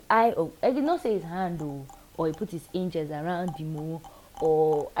eye of, I did not say his hand though, or he put his angels around him,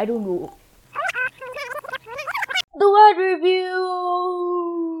 or I don't know. The word review.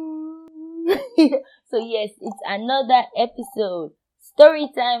 So yes, it's another episode. Story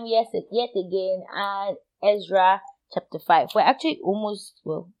time, yes, yet again, and Ezra chapter 5. We're actually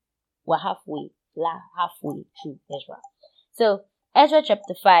we're halfway through Ezra. So Ezra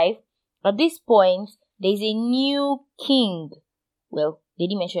chapter 5. At this point, there's a new king. Well, they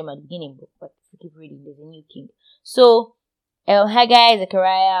didn't mention him at the beginning, but if you keep reading, there's a new king. So Haggai,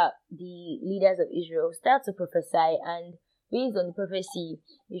 Zechariah, the leaders of Israel, start to prophesy, and based on the prophecy,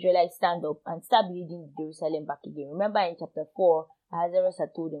 Israelites stand up and start building Jerusalem back again. Remember in chapter 4, Ahasuerus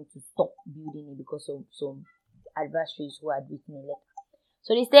had told them to stop building it because of some adversaries who had written a letter.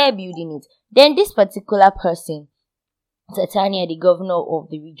 So they started building it. Then this particular person, Titania, the governor of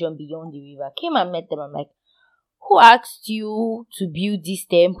the region beyond the river, came and met them. I'm like, who asked you to build this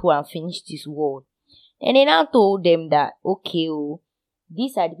temple and finish this wall? And they now told them that, okay,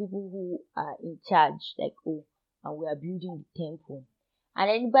 these are the people who are in charge, and we are building the temple. And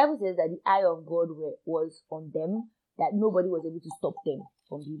then the Bible says that the eye of God was on them, that nobody was able to stop them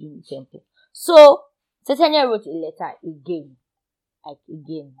from building the temple. So, Titania wrote a letter again. Shall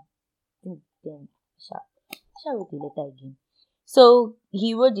wrote a letter again. So,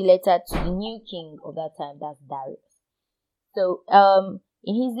 he wrote the letter to the new king of that time, that's Darius. So,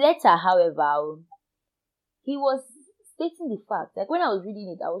 in his letter, however, he was stating the fact. Like when I was reading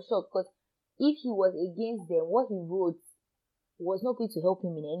it, I was shocked because if he was against them, what he wrote was not going to help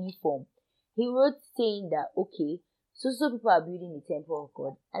him in any form. He wrote saying that, okay, so people are building the temple of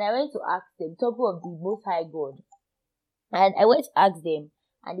God. And I went to ask them, temple of the Most High God. And I went to ask them,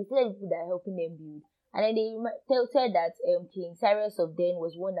 and they said the people that are helping them build. And then they said that King Cyrus of then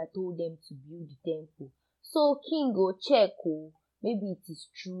was one that told them to build the temple. So King, go check, maybe it is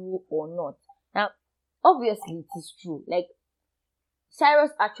true or not. Now, obviously it is true. Like,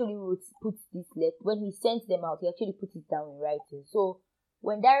 Cyrus actually put this letter, when he sent them out, he actually put it down in writing. So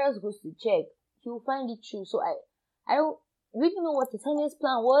when Darius goes to check, he will find it true. So I don't really know what Titania's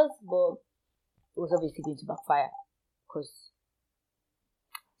plan was, but it was obviously going to backfire.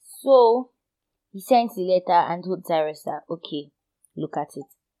 So he sent the letter and told Cyrus that, okay, look at it.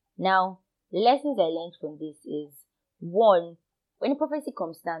 Now, the lessons I learned from this is, one, when a prophecy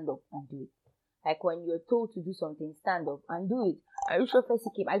comes, stand up and do it. Like when you're told to do something, stand up and do it. And this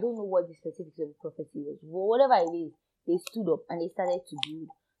prophecy came. I don't know what the specifics of the prophecy was, but whatever it is, they stood up and they started to build.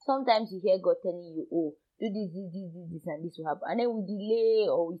 Sometimes you hear God telling you, oh, do this, and this will happen. And then we delay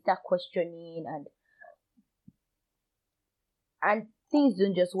or we start questioning, and things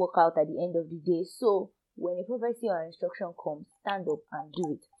don't just work out at the end of the day. So when a prophecy or instruction comes, stand up and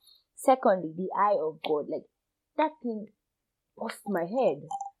do it. Secondly, the eye of God. Like, that thing bust my head.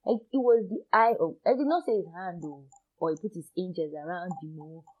 Like, it was the eye of, I did not say his hand though, or he put his angels around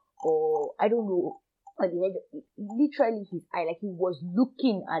him, or I don't know, literally his eye, like he was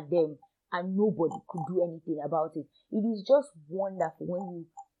looking at them and nobody could do anything about it. It is just wonderful when you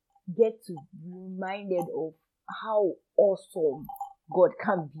get to be reminded of how awesome God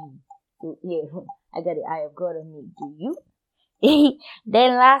can be. So yeah, I got the eye of God on me. Do you?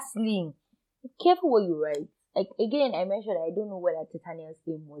 Then lastly, be careful what you write. Like, again, I mentioned I don't know whether Titania's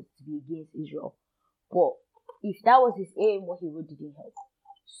aim was to be against Israel, but if that was his aim, what he wrote didn't help.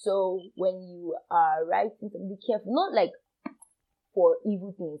 So when you are writing, be careful. Not like for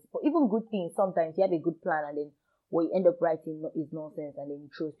evil things, for even good things. Sometimes you have a good plan and then what you end up writing is nonsense, and then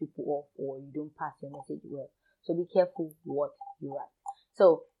it throws people off, or you don't pass your message well. So be careful what you write.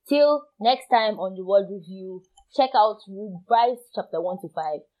 So till next time on the word review, check out Revised chapter 1 to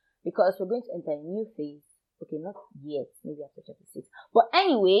 5, because we're going to enter a new phase. Okay, not yet, maybe after chapter 6. But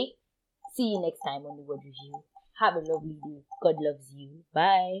anyway, see you next time on the word review. Have a lovely day. God loves you.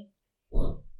 Bye.